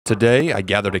Today, I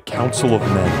gathered a council of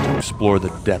men to explore the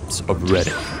depths of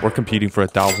Reddit. We're competing for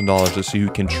 $1,000 to see who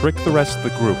can trick the rest of the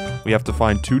group. We have to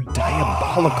find 2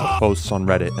 diabolical posts on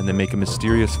Reddit and then make a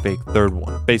mysterious fake third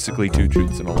one. Basically 2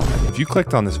 truths and a lie. If you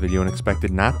clicked on this video and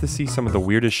expected not to see some of the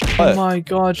weirdest shit. Oh my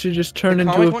god, she just turned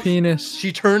into a penis.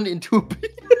 She turned into a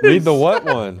penis. Read the what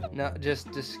one? No, just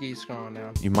keep scrolling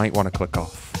down. You might want to click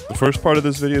off. The first part of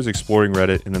this video is exploring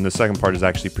Reddit, and then the second part is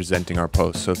actually presenting our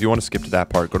post. So if you want to skip to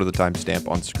that part, go to the timestamp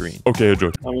on screen. Okay,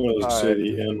 enjoy. I'm gonna say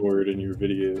the N-word in your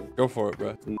video. Go for it,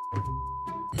 bro.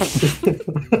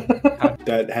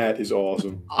 That hat is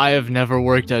awesome. I have never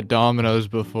worked at Domino's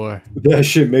before. That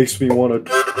shit makes me wanna.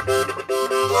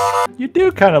 You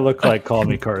do kind of look like Call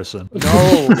Me Carson.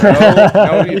 No,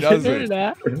 no, he doesn't.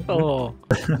 Oh.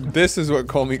 This is what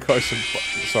Call Me Carson.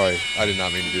 Sorry, I did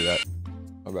not mean to do that.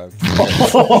 My bad.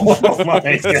 Oh my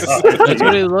god. That's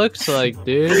what it looks like,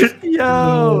 dude.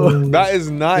 Yo. That is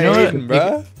not Hayden,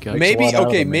 bro. Maybe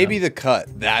okay, maybe the cut.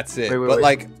 That's it. Wait, but wait.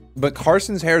 like, but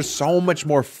Carson's hair is so much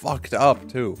more fucked up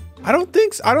too. I don't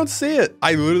think so. I don't see it.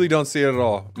 I literally don't see it at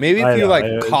all. Maybe if you like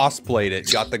cosplayed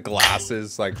it, got the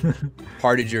glasses, like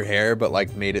parted your hair, but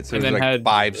like made it so it was like had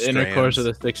 5 strands. intercourse with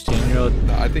a 16-year-old.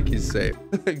 No, I think he's safe.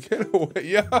 Get away!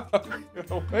 Yeah,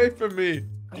 get away from me!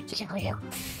 What the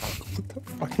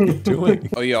fuck are you doing?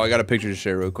 Oh yeah, I got a picture to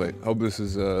share real quick. Hope this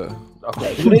is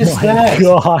What is that?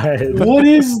 God. What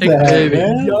is Tick that, baby.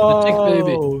 man? Tick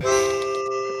baby.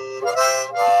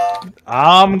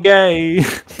 I'm gay.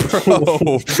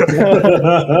 bro.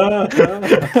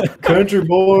 Country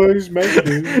boys make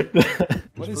it.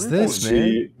 What is this, man?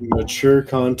 See, mature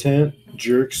content,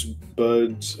 jerks,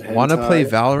 buds, hentai. Wanna play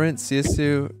Valorant,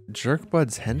 CSU,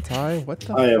 Jerkbuds hentai? What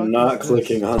the? I fuck am not is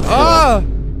clicking on that. Ah,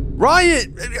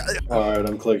 Ryan! Alright,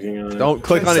 I'm clicking on it. Don't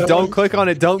click on it. Don't click on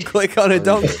it. Don't click on it.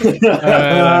 Don't. Clicking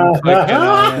on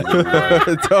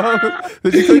it. Don't.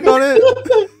 Did you click on it?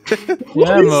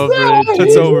 Yeah, I'm over it.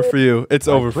 It's over for you. It's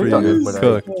over for you.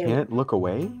 Cook. Can't look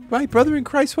away. My brother in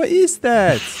Christ, what is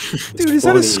that? Dude, is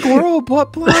that a squirrel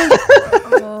butt plug?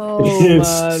 Oh,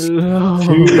 It's my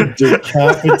 2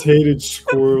 decapitated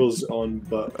squirrels on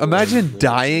butt. Imagine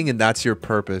dying and that's your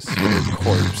purpose with your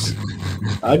corpse.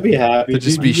 I'd be happy To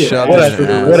just You be get shoved ass in for an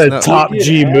the- ass. What a No. top You get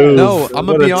G ass. move. No, I'm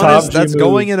gonna What be a honest. top G That's move.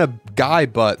 going in a guy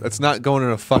butt. That's not going in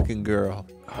a fucking girl.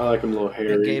 I like him a little The gay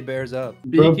hairy. bears up.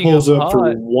 Bro Speaking pulls of up for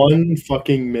hot. 1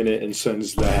 fucking minute and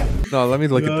sends that. No, let me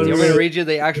look at No, Do you this. want me to read you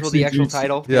the actual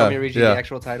title? Do you Yeah, want me to read you yeah. the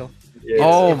actual title? Yeah.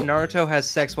 Oh, If Naruto has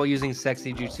sex while using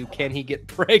sexy jutsu, can he get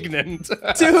pregnant?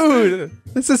 dude,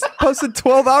 this is posted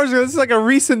 12 hours ago. This is like a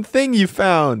recent thing you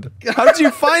found. How did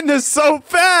you find this so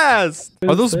fast?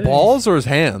 Are those Insane. balls or his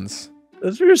hands?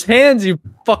 Those are his hands, you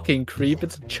fucking creep.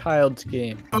 It's a child's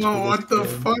game. Oh, what the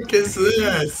fuck is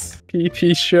this?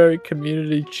 PP shirt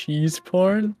community cheese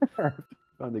porn.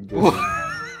 Found a good one.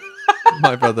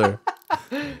 My brother.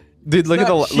 Dude, look at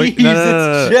the Not look, cheese, no, no, no,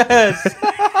 no, it's chest.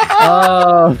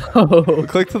 Oh.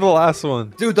 Click to the last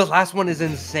one. Dude, the last one is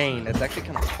insane. It's actually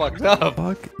kind of fucked up.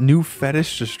 Fuck, new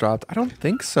fetish just dropped. I don't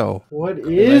think so. What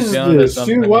is be honest, this, I'm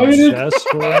dude? gonna Why use did Chest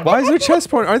for- Why is there chest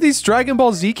porn? Are these Dragon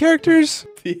Ball Z characters?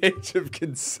 The age of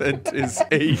consent is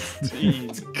 18.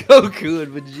 Goku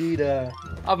and Vegeta.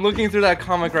 I'm looking through that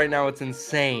comic right now. It's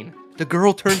insane. The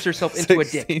girl turns herself into a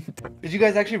dick. 16. Did you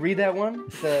guys actually read that one?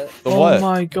 The Oh what?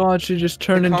 my god, she just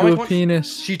turned into comic a one?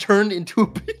 penis. She turned into a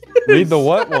penis. Read the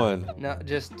what one? No,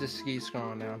 just keep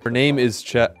scrolling down. Her name is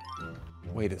Chet.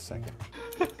 Wait a second.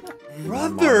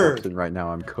 Brother! Right now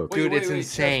I'm cooked. Dude, it's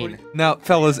insane. Now,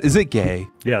 fellas, is it gay?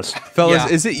 Yes. Fellas,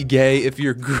 Yeah. is it gay if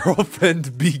your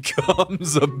girlfriend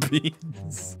becomes a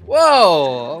beans?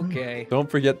 Whoa, okay. Don't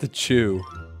forget to chew.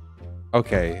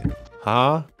 Okay.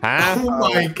 Huh? Huh? Oh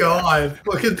my god.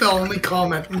 Look at the only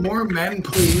comment. More men,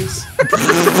 please.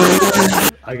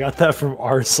 I got that from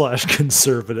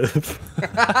r/conservative.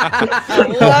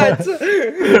 What?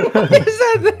 What is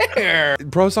that there?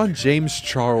 Bro's on James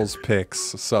Charles Picks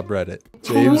subreddit.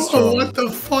 James Oh, Charles. what the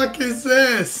fuck is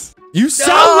this? You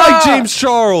sound like James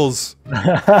Charles!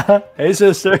 Hey,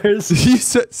 sisters. You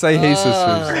say hey,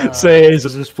 sisters. Say hey,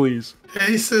 sisters, please.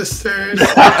 Hey, sisters.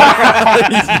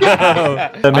 I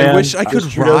wish I could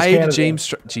Just Trudeau's ride Canada.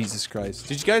 James Jesus Christ.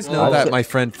 Did you guys know that my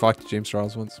friend fucked James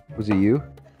Charles once? Was it you?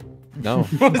 No.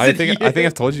 I think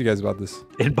I've told you guys about this.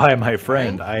 And by my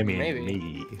friend, I mean Maybe.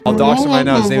 me. I'll dox him right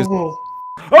now. His name is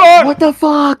What the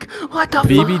fuck? What the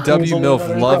BBW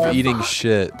MILF. Love eating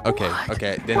shit. Okay,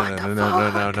 okay. No.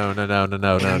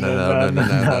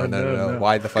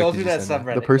 Why the fuck Go did through you that send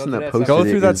that? subreddit. The person Go that through posted Go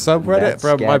through that is subreddit, that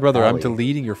bro. My Scat brother, I'm Alley.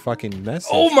 deleting your fucking message.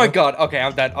 Oh my god. Okay,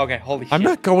 I'm done. Okay, holy shit. I'm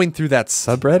not going through that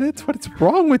subreddit. What's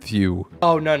wrong with you?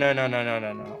 Oh, no.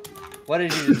 What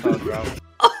did you just post, bro?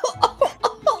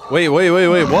 Wait,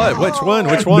 what? Which one?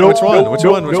 Which one? Which one? Which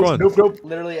one? Which one? Nope.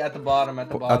 Literally at the bottom. At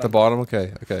the bottom. At the bottom?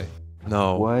 Okay, okay.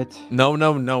 No. What?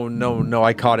 No.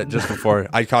 I caught it just before.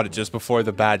 I caught it just before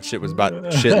the bad shit was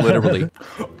about shit, literally.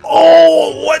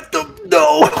 Oh, what the?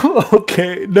 No.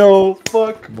 Okay, no,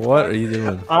 fuck. What are you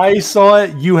doing? I saw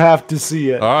it. You have to see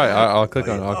it. All right, I'll click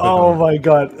on it. I'll click Oh on it. my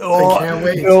god. Oh, I can't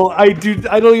wait. No, I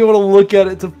don't even want to look at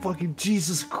it. To fucking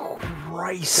Jesus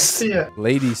Christ. See ya.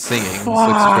 Lady singing. This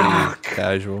looks pretty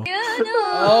casual.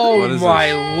 Oh What is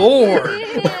my lord!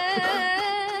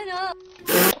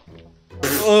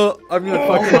 I'm gonna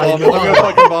fucking vomit. I'm gonna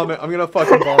fucking vomit. I'm gonna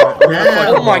fucking vomit.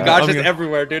 Oh my gosh, I'm it's gonna-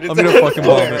 everywhere, dude. It's I'm gonna fucking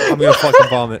vomit. I'm gonna fucking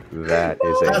vomit. That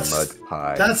is a That's- mud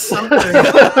pie. That's something.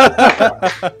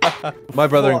 My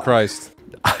brother in Christ.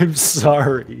 I'm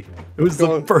sorry. It was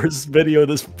the first video of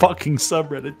this fucking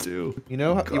subreddit too. You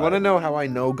know, you want to know how I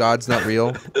know God's not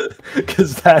real?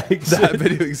 Because that exists. That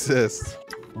video exists.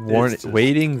 Warning,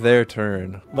 waiting their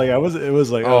turn. Like it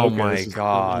was like, Oh okay, my this is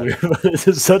God. weird, but this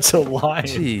is such a line.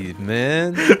 Gee,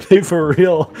 man. They for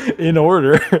real in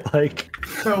order. Like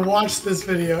Watch this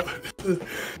video.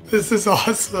 This is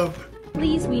awesome.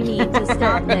 Please, we need to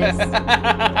stop this.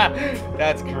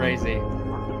 That's crazy.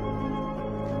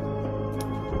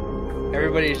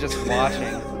 Everybody's just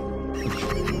watching.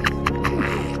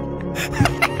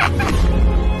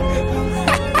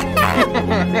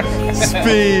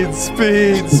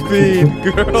 Speed.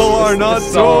 Girl are not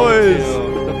toys.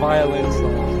 The violin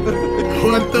song.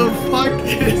 What the fuck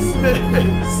is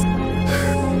this?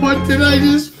 What did I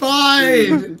just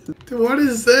find? What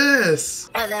is this?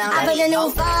 I put the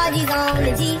new 4Gs on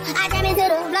the G. I jam into the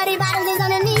bloody bottoms is on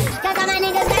the knee. Cause all my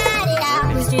niggas got it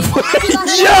out the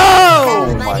street. I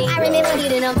remember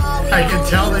getting them all. I can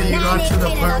tell that you got to the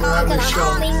part where I was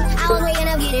shocked. I was waking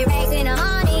up getting racks in the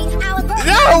morning. I was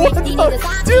No, what the?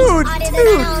 Dude.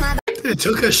 It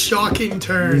took a shocking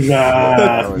turn.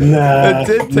 nah. It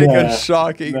did take nah. a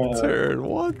shocking turn.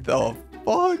 What the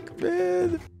fuck,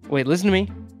 man? Wait, listen to me.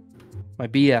 My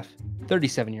BF,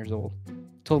 37 years old,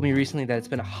 told me recently that it's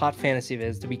been a hot fantasy of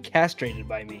his to be castrated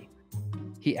by me.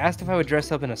 He asked if I would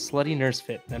dress up in a slutty nurse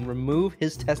fit and remove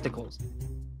his testicles.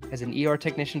 As an ER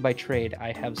technician by trade,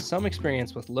 I have some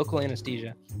experience with local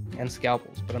anesthesia and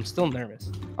scalpels, but I'm still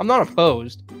nervous. I'm not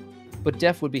opposed, but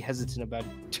Def would be hesitant about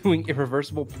doing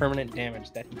irreversible permanent damage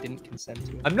that he didn't consent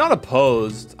to. I'm not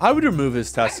opposed. I would remove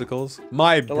his testicles.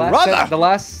 My The brother.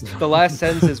 last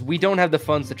sentence is, we don't have the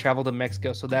funds to travel to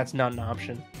Mexico, so that's not an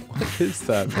option. What is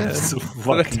that, man? It's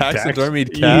What a fucking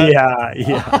taxidermied cat?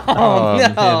 Yeah. Oh,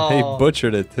 no. Man, they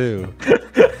butchered it too.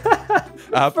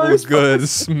 Apple good,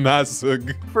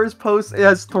 smassug. First post, it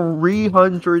has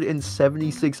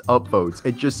 376 upvotes.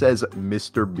 It just says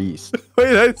Mr. Beast.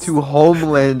 Wait, that's To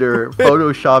Homelander,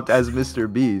 photoshopped as Mr.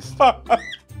 Beast.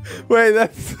 wait,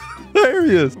 that's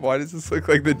hilarious. Why does this look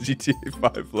like the GTA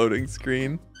 5 loading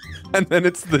screen? And then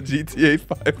it's the GTA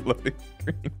 5 loading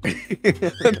screen.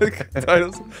 And the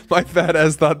titles, my fat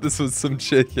ass thought this was some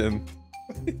chicken.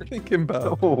 What are you thinking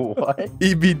about? What?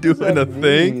 He be doing a that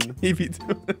thing. mean? He be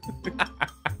doing a thing.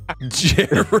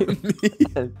 Jeremy.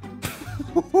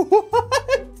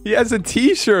 What? He has a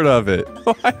t-shirt of it.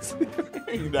 Why is he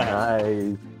wearing that?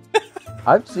 Nice.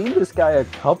 I've seen this guy a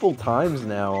couple times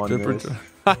now on this.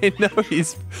 I know,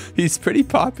 he's pretty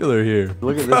popular here.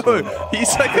 Look at this Bro, one.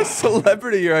 he's like a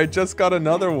celebrity here. I just got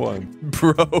another one.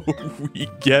 Bro, we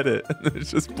get it. And then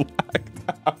it's just blacked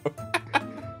out.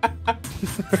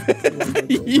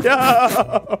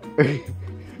 Yo!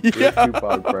 Yo!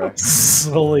 Tupac, bro.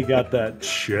 Slowly got that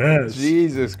chest.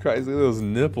 Jesus Christ, look at those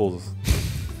nipples.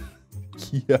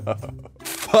 Yo.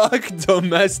 Fuck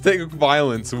domestic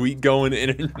violence. We going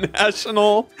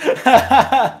international.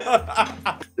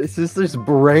 This is just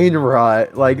brain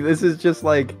rot. Like, this is just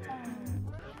like...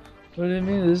 What do you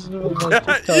mean? This is what my Yeah,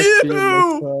 TikTok feed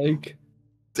you! looks like.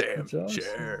 Damn It's awesome.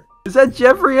 chair. Is that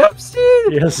Jeffrey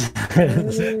Epstein? Yes.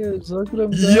 Yes, look at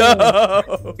him go.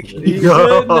 Yo! He's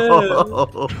Yo!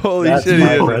 Holy That's shit, my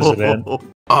he is. president.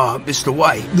 Mr.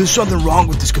 White, there's something wrong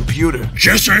with this computer.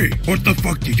 Jesse, what the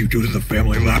fuck did you do to the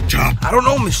family laptop? I don't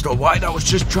know, Mr. White. I was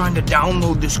just trying to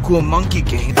download this cool monkey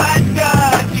game.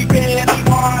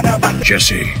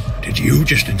 Jesse, did you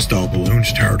just install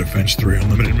Balloons Tower Defense 3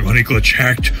 Unlimited Money Glitch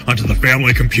hacked onto the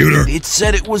family computer? It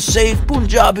said it was safe,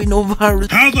 Punjabi, no virus.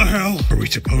 How the hell are we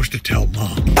supposed to tell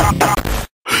Mom?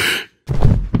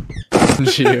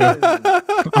 You.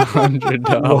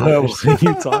 $100. What are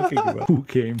you talking about? Who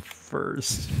came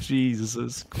first?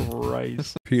 Jesus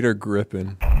Christ. Peter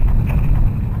Griffin.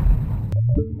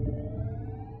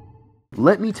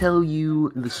 Let me tell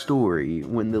you the story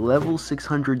when the level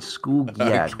 600 school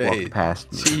gyat walked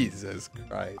past me. Jesus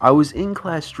Christ. I was in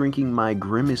class drinking my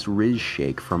Grimace Riz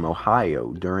shake from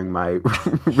Ohio during my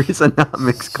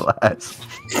Rizonomics class.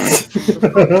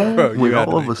 Bro, When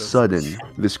all of a sudden,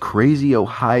 this crazy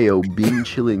Ohio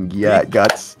bean-chilling gyat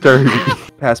got sturdy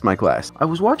past my class. I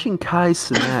was watching Kai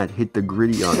Cenat hit the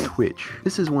gritty on Twitch.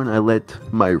 This is when I let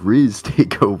my Riz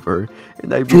take over,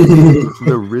 and I became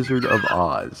the Wizard of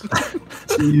Oz.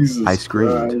 Jesus I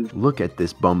screamed, Christ. look at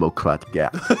this bumbleclut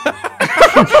gap.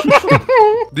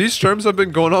 These terms have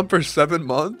been going on for 7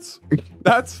 months?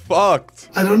 That's fucked.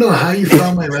 I don't know how you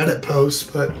found my Reddit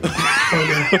post, but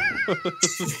okay.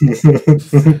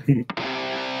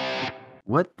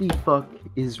 What the fuck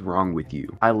is wrong with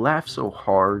you? I laughed so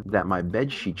hard that my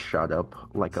bedsheet shot up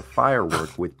like a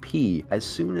firework with pee as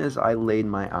soon as I laid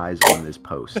my eyes on this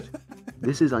post.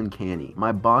 This is uncanny.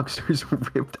 My boxers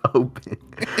ripped open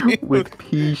with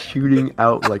pee shooting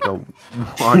out like a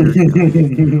water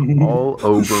gun all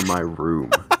over my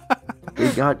room.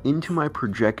 It got into my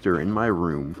projector in my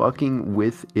room, fucking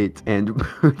with it and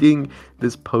putting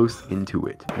this post into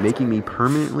it, making me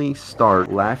permanently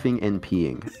start laughing and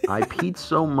peeing. I peed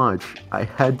so much, I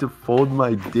had to fold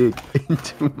my dick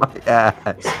into my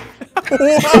ass.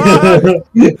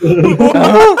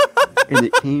 And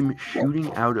it came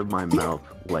shooting out of my mouth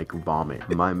like vomit.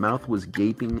 My mouth was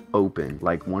gaping open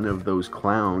like one of those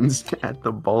clowns at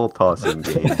the ball tossing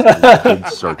games in Kid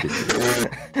Circus.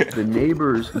 The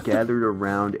neighbors gathered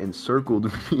around and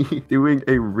circled me, doing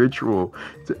a ritual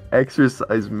to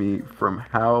exorcise me from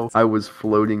how I was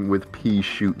floating with pee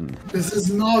shooting. This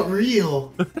is not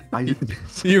real.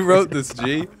 You wrote this,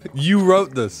 G. You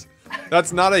wrote this.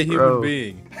 That's not a human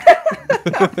being.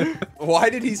 Why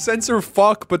did he censor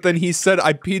fuck, but then he said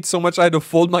I peed so much I had to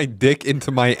fold my dick into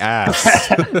my ass?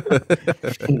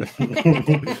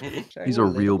 These are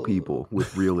real people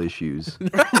with real issues.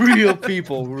 Real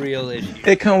people, real issues.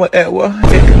 They come with that what?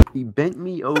 He bent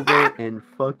me over and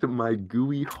fucked my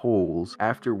gooey holes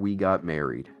after we got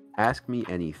married. Ask me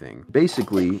anything.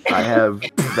 Basically, I have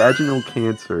vaginal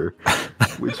cancer,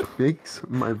 which makes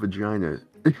my vagina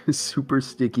super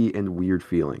sticky and weird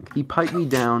feeling. He piped me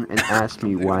down and asked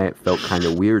me why it felt kind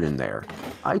of weird in there.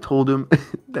 I told him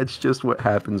that's just what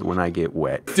happens when I get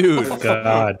wet. Dude.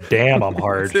 God damn, I'm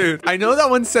hard. Dude, I know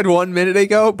that one said 1 minute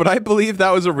ago, but I believe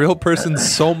that was a real person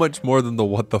so much more than the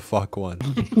what the fuck one.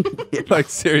 Like,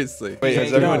 seriously. Wait,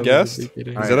 has everyone guessed? Is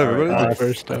that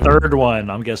everybody? Third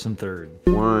one. I'm guessing third.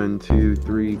 1, 2,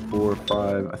 3, 4,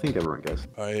 5. I think everyone guessed.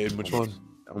 Alright, which one?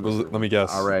 Let me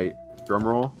guess. All right, drum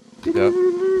roll. Yep.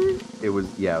 It was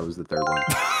the third one.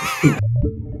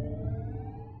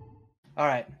 All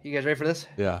right, you guys ready for this?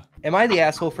 Yeah. Am I the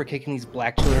asshole for kicking these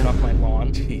black children off my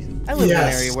lawn? Jeez. I live in an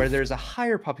area where there's a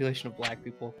higher population of black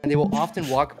people, and they will often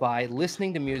walk by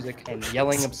listening to music and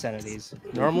yelling obscenities.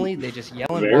 Normally, they just yell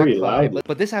and Very walk by, loud.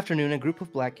 but this afternoon, a group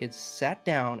of black kids sat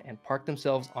down and parked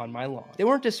themselves on my lawn. They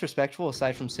weren't disrespectful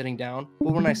aside from sitting down,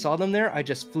 but when I saw them there, I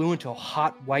just flew into a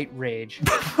hot white rage.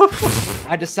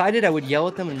 I decided I would yell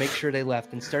at them and make sure they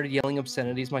left, and started yelling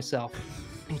obscenities myself,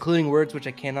 including words which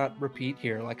I cannot repeat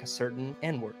here, like a certain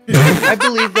N-word. I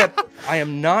believe that I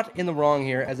am not in the wrong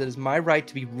here, as it is my right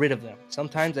to be rid of them.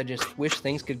 Sometimes I just wish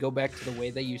things could go back to the way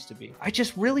they used to be. I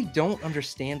just really don't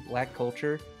understand black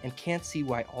culture and can't see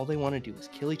why all they want to do is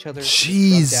kill each other,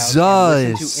 Jesus,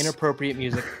 and listen to inappropriate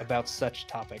music about such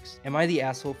topics. Am I the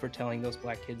asshole for telling those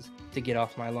black kids to get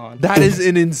off my lawn? That is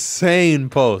an insane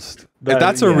post. If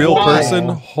that's a real person,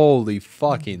 holy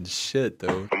fucking shit,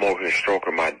 dude. I'm over here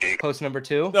stroking my dick. Post number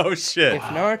 2. No shit. If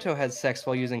Naruto has sex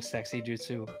while using sexy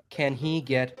jutsu, can he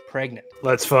get pregnant?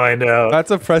 Let's find out. That's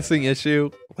a pressing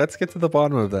issue. Let's get to the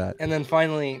bottom of that. And then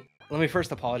finally, let me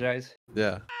first apologize.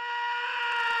 Yeah.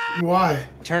 Why?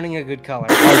 Turning a good color.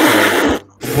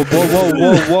 Whoa, whoa,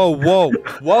 whoa, whoa, whoa,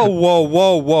 whoa, whoa,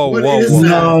 whoa, whoa, What whoa, is whoa.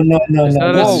 that? No. Is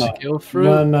that Whoa. a skill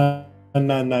fruit? No.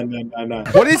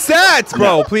 What is that,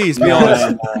 bro? Please be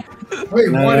honest. Wait,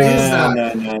 what is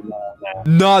that?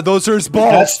 Nah, those are his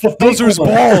balls. That's the Those are fake his one.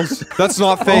 balls. That's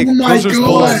not fake. Oh my Those are his Oh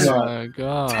balls. God. my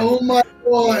god. Oh my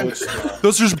god.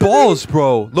 Those are his balls,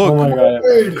 bro. Look, Oh my god.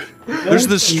 Wait. there's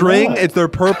the string. If they're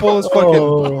purple, it's fucking.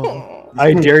 Oh.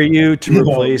 I dare you to No,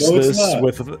 replace no, it's this not.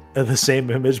 with the same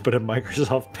image, but in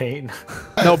Microsoft Paint.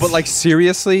 No, but like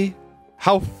seriously,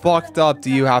 How fucked up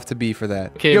do you have to be for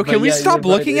that? Okay, Yo, but can we yeah, stop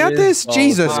you're right, looking it at is this? false.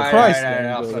 Jesus Alright,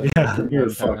 Christ. You're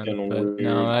fucking weird.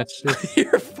 No, that's just...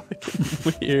 You're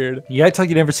fucking weird. You act like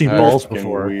you've never seen balls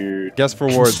before. Weird. Guess for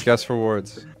words. Guess for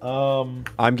words.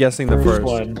 I'm guessing the first.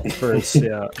 one first.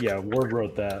 Yeah, yeah. Ward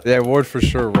wrote that. Yeah, Ward for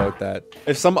sure wrote that.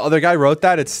 If some other guy wrote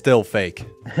that, it's still fake.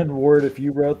 And Ward, if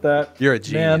you wrote that, You're a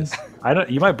genius. man, I don't.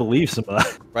 You might believe some of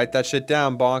that. Write that shit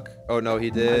down, Bonk. Oh no,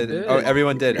 he did. did. Oh,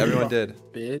 everyone did. Everyone did.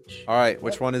 Bitch. All right,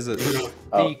 which one is it?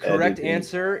 The correct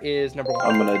answer is number 1.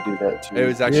 I'm gonna do that too. It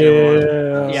was actually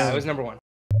number one. Yeah, it was number 1.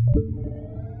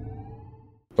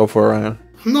 Go for it, Ryan.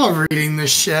 I'm not reading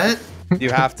this shit. You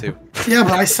have to. Yeah,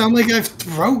 but I sound like I have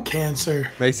throat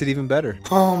cancer. Makes it even better.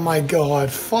 Oh my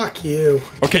god, fuck you.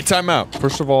 Okay, time out.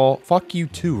 First of all, fuck you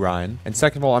too, Ryan. And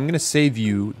second of all, I'm gonna save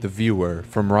you, the viewer,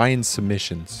 from Ryan's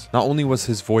submissions. Not only was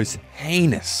his voice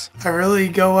heinous. I really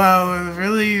go out, I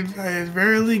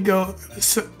rarely go...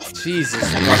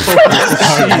 Jesus.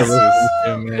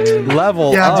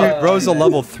 Level Yeah, up. dude. Bro's a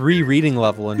level 3 reading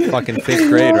level in fucking 5th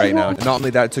grade right now. And not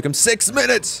only that, it took him 6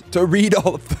 minutes to read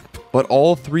all of them. But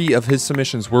all 3 of his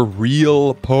submissions were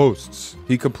real posts.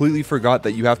 He completely forgot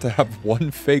that you have to have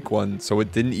one fake one, so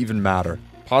it didn't even matter.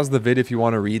 Pause the vid if you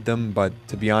want to read them, but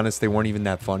to be honest, they weren't even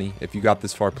that funny. If you got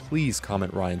this far, please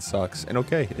comment Ryan sucks. And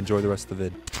okay, enjoy the rest of the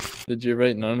vid. Did you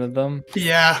write none of them?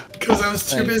 Yeah, because I was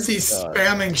too Thank busy God.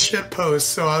 spamming shit posts,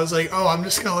 so I was like, oh, I'm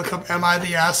just gonna look up Am I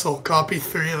the Asshole, copy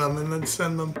 3 of them, and then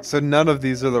send them. So none of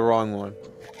these are the wrong one.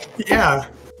 Yeah.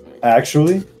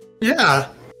 Actually? Yeah.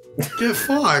 Get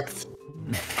fucked.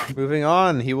 Moving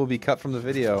on, he will be cut from the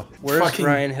video. Where's Fucking-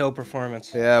 RyanHill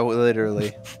performance? Yeah,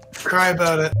 literally. Cry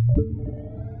about it.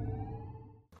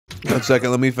 1 second,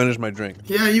 let me finish my drink.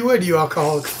 Yeah, you would, you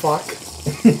alcoholic fuck.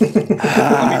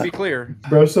 Let me be clear.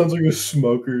 Bro sounds like a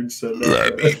smoker and said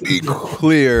Let me be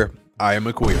clear. I am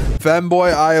a queer.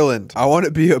 Femboy Island. I want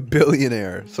to be a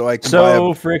billionaire so I can buy a...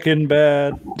 So freaking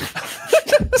bad.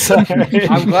 Sorry.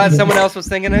 I'm glad someone else was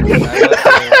thinking it.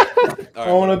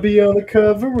 I want to be on the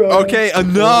cover of... Okay,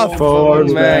 enough!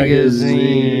 Forbes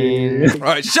magazine. All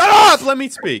right, shut up! Let me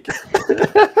speak.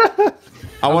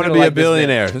 I want to gonna be like a this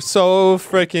billionaire. So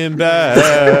freaking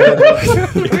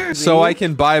bad. So I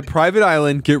can buy a private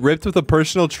island, get ripped with a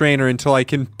personal trainer until I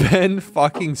can bend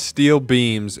fucking steel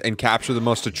beams and capture the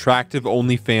most attractive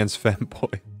OnlyFans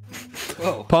femboy.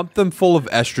 Whoa. Pump them full of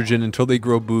estrogen until they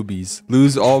grow boobies,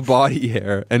 lose all body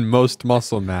hair and most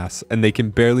muscle mass, and they can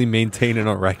barely maintain an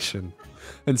erection,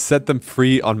 and set them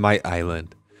free on my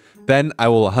island. Then I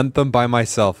will hunt them by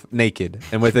myself, naked,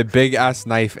 and with a big-ass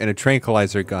knife and a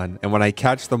tranquilizer gun, and when I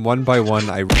catch them one by one,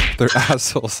 I rip their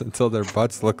assholes until their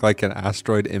butts look like an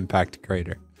asteroid impact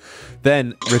crater.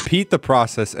 Then, repeat the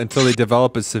process until they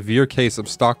develop a severe case of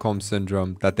Stockholm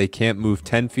Syndrome that they can't move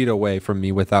 10 feet away from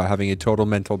me without having a total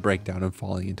mental breakdown and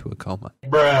falling into a coma.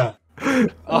 Bruh.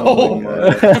 Oh.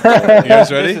 You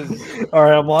guys ready? All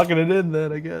right, I'm locking it in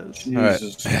then, I guess.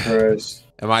 Jesus Christ.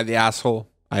 Am I the asshole?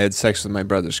 I had sex with my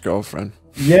brother's girlfriend.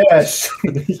 Yes.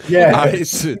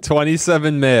 Yes.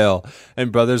 27 male and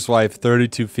brother's wife,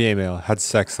 32 female, had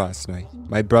sex last night.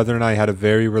 My brother and I had a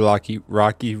very rocky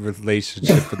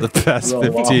relationship for the past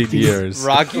 15 years.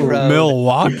 Rocky Road.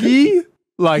 Milwaukee?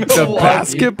 Like the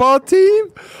basketball team?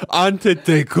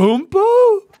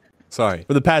 Antetokounmpo? Sorry.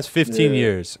 For the past 15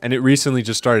 years, and it recently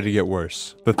just started to get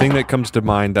worse. The thing that comes to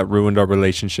mind that ruined our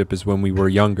relationship is when we were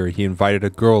younger, he invited a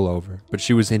girl over, but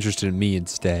she was interested in me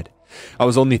instead. I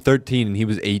was only 13 and he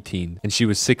was 18, and she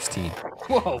was 16.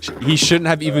 Whoa. He shouldn't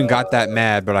have even got that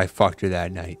mad, but I fucked her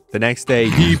that night. The next day,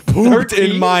 he pooped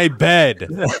in my bed.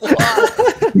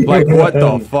 Like, what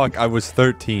the fuck? I was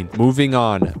 13. Moving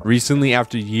on. Recently,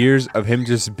 after years of him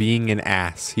just being an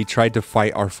ass, he tried to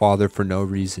fight our father for no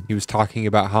reason. He was talking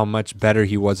about how much better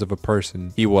he was of a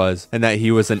person he was, and that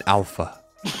he was an alpha.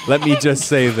 Let me just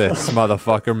say this,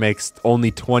 motherfucker makes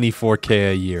only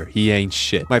 24K a year. He ain't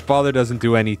shit. My father doesn't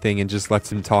do anything and just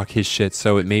lets him talk his shit,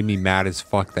 so it made me mad as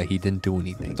fuck that he didn't do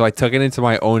anything. So I took it into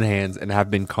my own hands and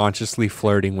have been consciously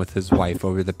flirting with his wife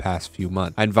over the past few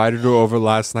months. I invited her over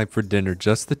last night for dinner,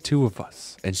 just the 2 of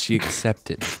us, and she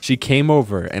accepted. She came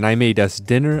over and I made us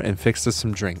dinner and fixed us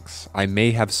some drinks. I may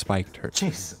have spiked her.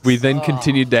 Jesus. We then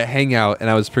continued to hang out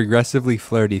and I was progressively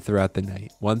flirty throughout the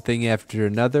night. One thing after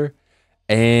another.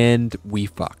 And we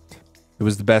fucked. It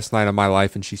was the best night of my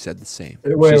life, and she said the same.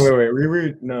 Wait.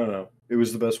 Reread. No. It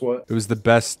was the best what? It was the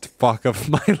best fuck of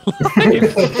my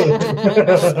life.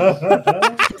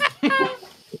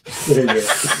 There you go.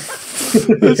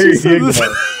 She said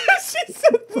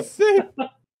the same.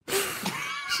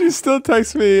 She still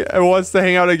texts me and wants to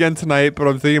hang out again tonight, but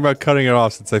I'm thinking about cutting it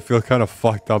off since I feel kind of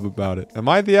fucked up about it. Am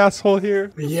I the asshole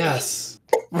here? Yes.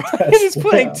 Ryan is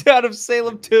playing out of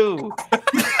Salem 2.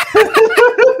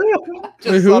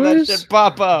 Just Wait, saw who that is? shit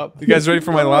pop up. You guys ready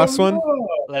for my last one?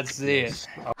 Let's see it.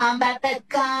 I'm about to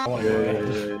go.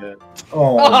 Yeah.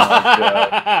 Oh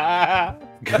my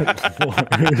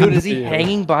god. Dude, is he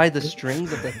hanging by the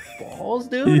strings of the balls,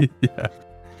 dude? Yeah.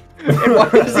 And why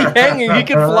is he hanging? He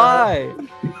can fly.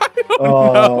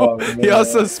 Oh, He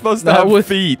also is supposed to Not have with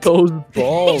feet. those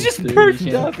balls. He's just dude. perched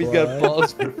He can't up. He's got fly.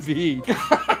 balls for feet.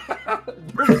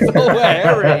 They're so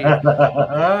hairy.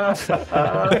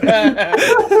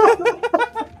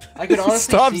 I could honestly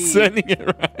Stop see... sending it,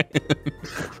 Ryan.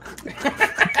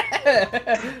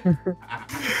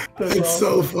 It's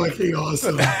so fucking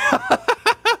awesome.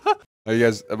 Oh, you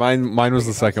guys, mine was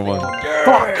the second one.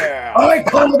 I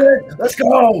called it. Let's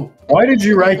go. Why did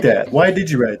you write that? Why did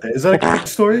you write that? Is that a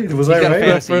story? Was I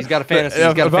right? He's got a fantasy.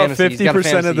 He's got a About fantasy. He's got a 50%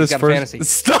 fantasy. of this He's got a fantasy.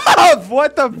 first. Stop!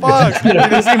 What the fuck? He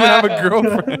doesn't even have a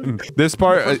girlfriend. This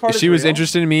part, part she is was real?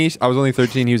 interested in me. I was only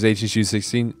 13. He was 18. She was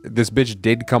 16. This bitch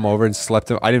did come over and slept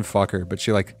him. I didn't fuck her, but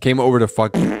she like came over to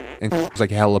fuck and was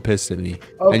like hella pissed at me.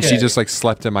 And she Okay. just like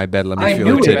slept in my bed. Let me I feel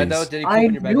knew her it. titties. Did he poop I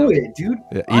in your bed, knew though? it, dude.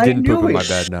 Yeah, he didn't poop in knew my it.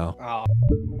 bed. No. Oh.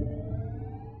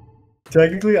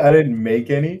 Technically, I didn't make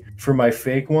any. For my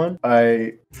fake one,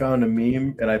 I found a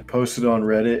meme and I posted it on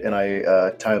Reddit and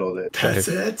I titled it. That's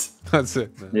it. That's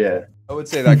it. Man. Yeah. I would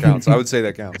say that counts. I would say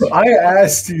that counts. I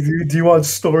asked you, dude, do you want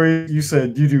stories? You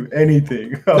said you do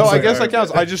anything. No, was I like, guess that "Alright."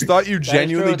 counts. I just thought you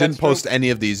genuinely true, didn't that's true. post any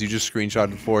of these. You just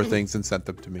screenshotted 4 things and sent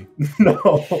them to me. No,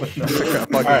 no. Fucking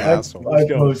I asshole.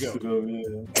 posted them, yeah.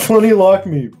 Funny lock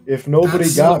me. If nobody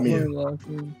That's got so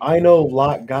me, I know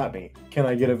lock got me. Can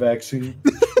I get a vaccine?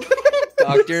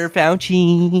 Dr.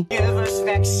 Fauci.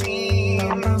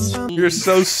 You're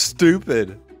so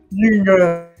stupid. You can go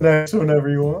to the next whenever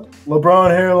you want. LeBron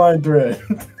hairline thread.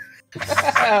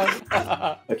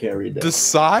 I can't read that.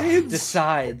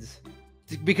 Decides.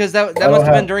 Because that don't must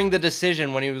have been have- during the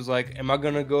decision when he was like, am I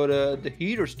going to go to the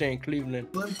Heat or stay in Cleveland?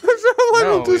 Let No, him he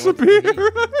went to the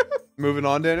disappear. Moving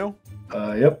on, Daniel.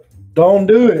 Yep. Don't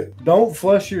do it. Don't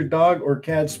flush your dog or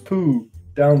cat's poo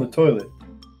down the toilet.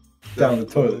 Down the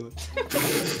toilet.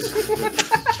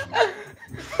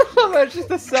 That's just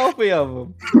a selfie of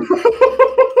him.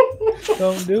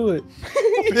 Don't do it.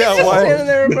 Yeah, Just why? standing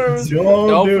there in front of his- Don't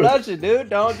Don't do it. flush it, dude.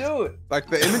 Don't do it. Like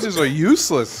the images are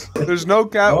useless. There's no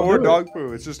cat Don't or do it. dog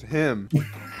poo. It's just him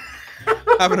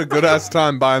having a good ass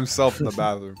time by himself in the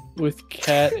bathroom. With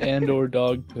cat and or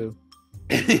dog poo.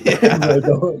 Yeah.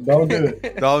 Don't do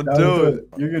it. Don't Down the do toilet. it.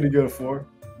 You're gonna go for.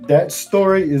 That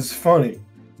story is funny.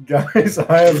 Guys,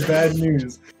 I have bad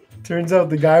news. Turns out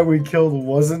the guy we killed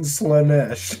wasn't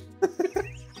Slanesh.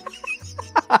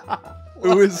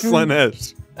 Who is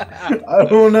Slanesh? I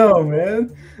don't know,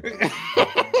 man.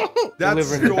 That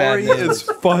Delivering the bad story news. is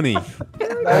funny.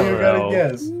 Now you gotta Bro.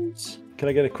 guess. Can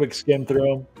I get a quick skim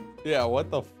through? Yeah, what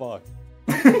the fuck?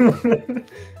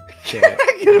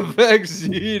 Get a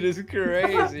vaccine is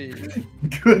crazy.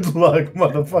 Good luck,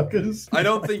 motherfuckers. I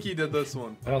don't think he did this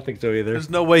one. I don't think so either. There's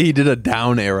no way he did a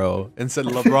down arrow and said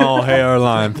LeBron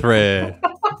hairline thread.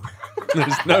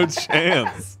 There's no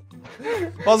chance.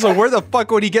 Also, where the fuck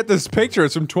would he get this picture?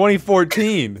 It's from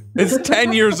 2014. It's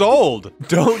 10 years old.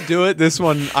 Don't do it. This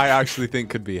one I actually think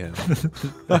could be him.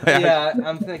 Yeah,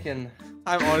 I'm thinking.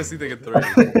 I'm honestly thinking 3.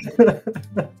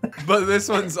 But this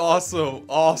one's also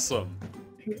awesome.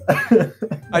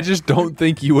 I just don't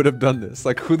think you would have done this.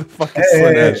 Like, who the fuck is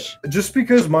Slanesh? Just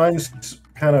because mine's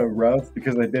kind of rough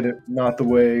because I did it not the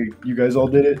way you guys all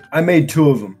did it, I made 2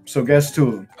 of them. So guess 2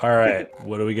 of them. All right,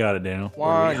 what do we got, Daniel?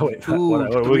 One, Wait, two,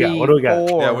 what do we got? three, What do we got?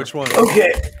 four. Yeah, which one?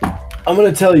 Okay, I'm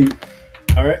gonna tell you.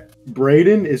 All right,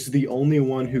 Braden is the only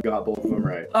one who got both of them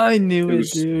right. I knew It it,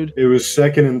 was- dude. It was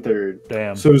 2nd and 3rd.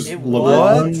 Damn. So it was It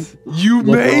LeBron. You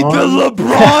made the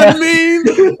LeBron. LeBron meme?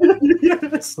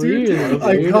 Yes, dude. Weird,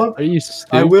 I dude. come- Are you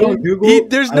I went on stupid? Google.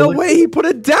 There's I no looked- way he put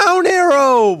a down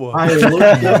arrow. I looked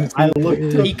up. I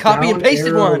looked up He copy and down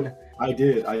pasted arrow. one. I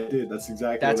did. That's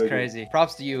exactly. That's what I did. crazy.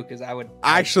 Props to you, because I would.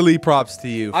 Actually, props to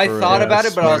you. I for, thought about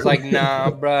it, but I was smart. like,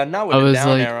 nah, bruh, not with I a was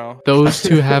down like, arrow. those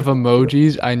 2 have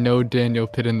emojis. I know Daniel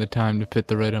put in the time to put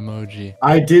the right emoji.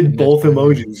 I did both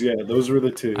emojis. Yeah, those were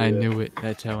the 2. I yeah. knew it.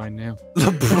 That's how I knew.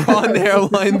 LeBron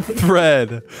hairline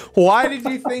thread. Why did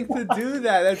you think to do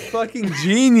that? That's fucking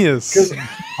genius. Because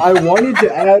I wanted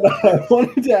to add. I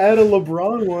wanted to add a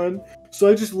LeBron one. So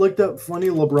I just looked up funny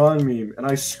LeBron meme and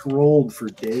I scrolled for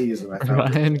days and I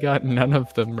found Ryan got none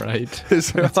of them right. His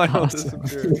hairline will awesome.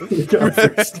 disappear.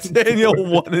 it. Daniel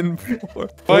 1 and 4.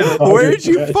 Oh, Where did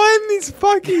you yes. find these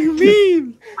fucking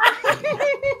memes?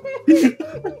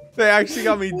 They actually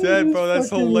got me dead, bro. That's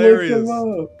Fucking hilarious. look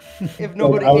him up. If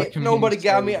Alex nobody Community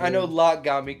got me, Service, I know Locke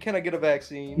got me. Can I get a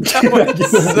vaccine? That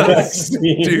was so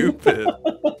stupid.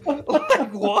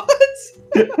 Like what?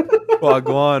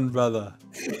 Wagwan, brother.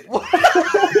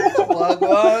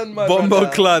 Wagwan, my Bombo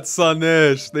brother. clat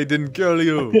Sanesh. They didn't kill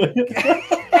you.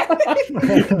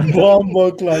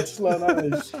 Bombo clutch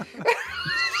slanish.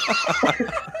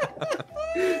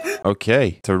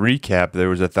 Okay, to recap, there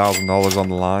was $1,000 on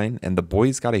the line, and the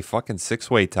boys got a fucking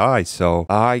 6-way tie. So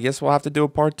I guess we'll have to do a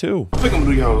part 2. I think I'm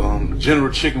gonna do y'all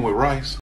general chicken with rice.